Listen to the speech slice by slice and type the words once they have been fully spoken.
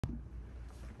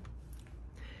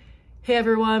Hey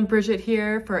everyone, Brigitte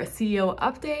here for a CEO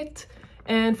update.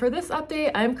 And for this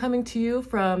update, I'm coming to you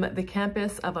from the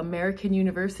campus of American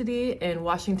University in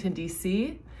Washington,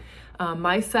 D.C.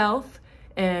 Myself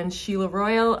and Sheila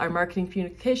Royal, our Marketing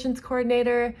Communications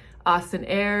Coordinator, Austin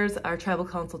Ayers, our Tribal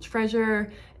Council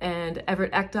Treasurer, and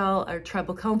Everett Ekdahl, our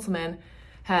Tribal Councilman,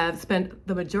 have spent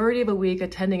the majority of a week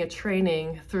attending a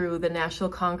training through the National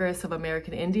Congress of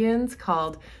American Indians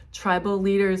called Tribal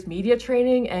Leaders Media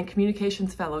Training and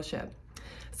Communications Fellowship.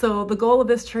 So the goal of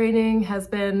this training has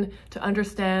been to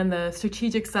understand the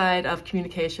strategic side of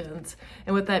communications.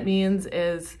 And what that means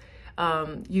is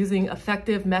using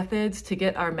effective methods to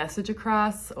get our message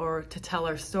across or to tell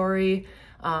our story,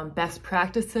 best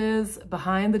practices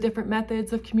behind the different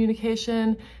methods of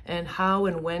communication and how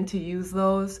and when to use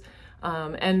those.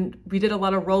 And we did a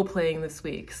lot of role playing this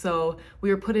week. So we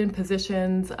were put in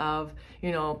positions of,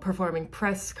 performing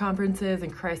press conferences in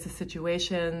crisis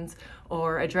situations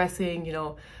or addressing,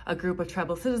 a group of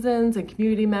tribal citizens and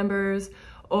community members.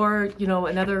 Or,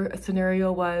 another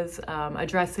scenario was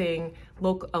addressing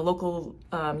a local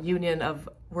union of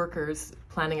workers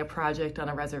planning a project on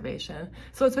a reservation.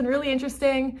 So it's been really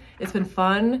interesting. It's been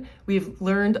fun. We've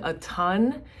learned a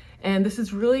ton. And this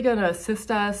is really going to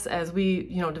assist us as we,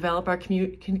 develop our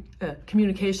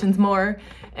communications more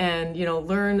and,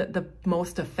 learn the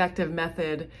most effective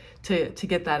method to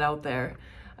get that out there.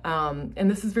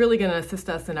 And this is really going to assist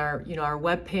us in our, our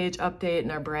webpage update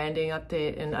and our branding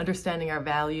update and understanding our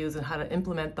values and how to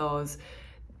implement those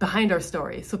behind our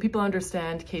story so people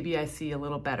understand KBIC a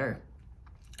little better.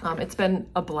 It's been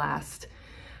a blast.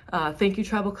 Thank you,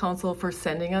 Tribal Council, for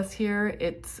sending us here.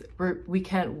 We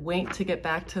can't wait to get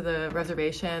back to the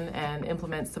reservation and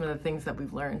implement some of the things that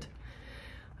we've learned.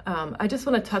 I just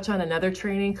want to touch on another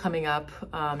training coming up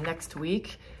next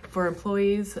week for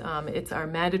employees. It's our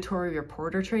mandatory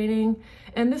reporter training.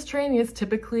 And this training is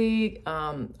typically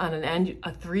on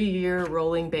a 3-year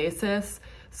rolling basis.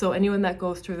 So anyone that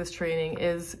goes through this training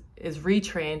is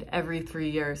retrained every 3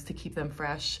 years to keep them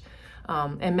fresh.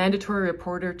 And mandatory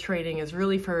reporter training is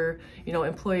really for,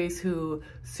 employees who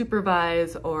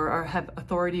supervise or have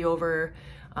authority over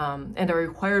and are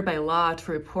required by law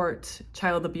to report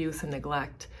child abuse and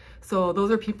neglect. So those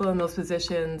are people in those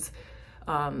positions,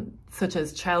 such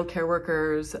as child care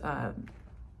workers,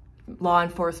 law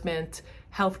enforcement,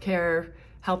 healthcare,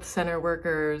 health center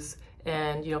workers,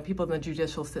 and, people in the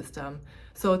judicial system.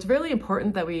 So it's really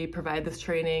important that we provide this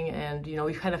training, and,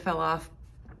 we kind of fell off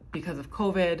because of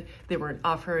COVID. They weren't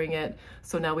offering it.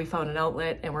 So now we found an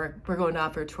outlet and we're going to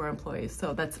offer it to our employees.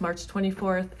 So that's March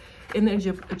 24th in the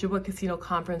Ojibwa Casino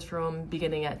Conference Room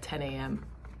beginning at 10 a.m.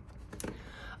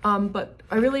 But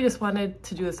I really just wanted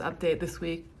to do this update this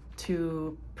week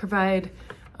to provide,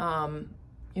 some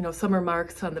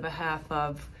remarks on the behalf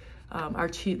of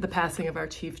the passing of our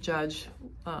Chief Judge,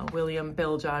 William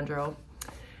Bill Jondreau.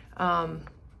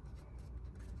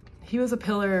 He was a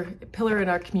pillar in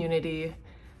our community.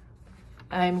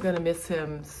 I'm going to miss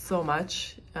him so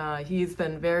much. He's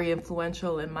been very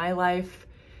influential in my life.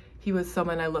 He was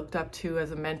someone I looked up to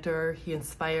as a mentor. He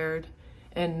inspired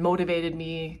and motivated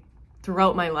me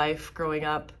throughout my life growing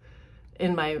up.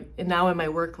 Now in my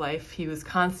work life, he was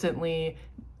constantly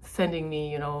sending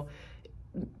me,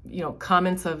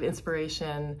 comments of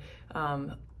inspiration.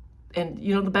 And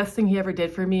the best thing he ever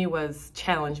did for me was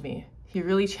challenge me. He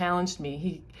really challenged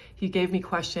me. He gave me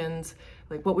questions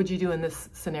like, what would you do in this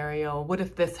scenario? What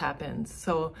if this happens?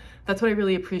 So that's what I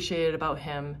really appreciated about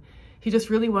him. He just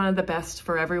really wanted the best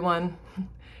for everyone,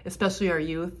 especially our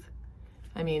youth.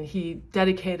 I mean, he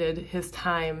dedicated his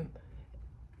time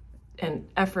and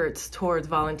efforts towards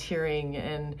volunteering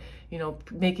and,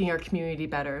 making our community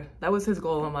better. That was his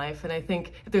goal in life. And I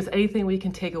think if there's anything we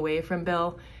can take away from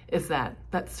Bill, is that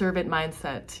servant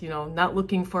mindset, not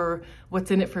looking for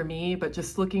what's in it for me, but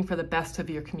just looking for the best of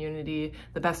your community,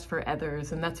 the best for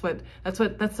others. And that's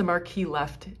the mark he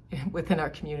left within our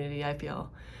community, I feel.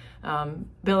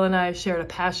 Bill and I shared a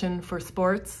passion for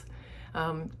sports.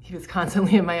 He was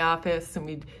constantly in my office and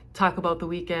we'd talk about the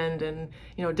weekend and,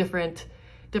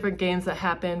 different games that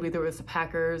happened, whether it was the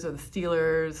Packers or the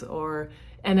Steelers or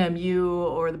NMU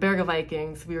or the Berga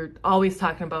Vikings. We were always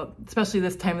talking about, especially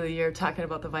this time of the year, talking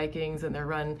about the Vikings and their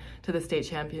run to the state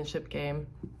championship game.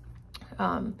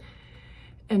 And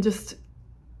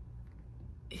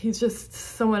he's just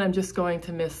someone I'm just going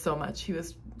to miss so much.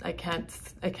 I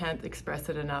can't express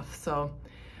it enough. So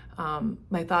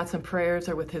my thoughts and prayers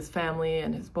are with his family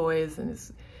and his boys and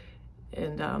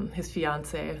his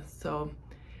fiance. So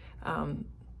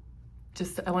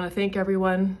I want to thank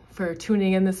everyone for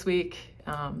tuning in this week.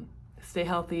 Stay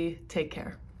healthy, take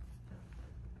care.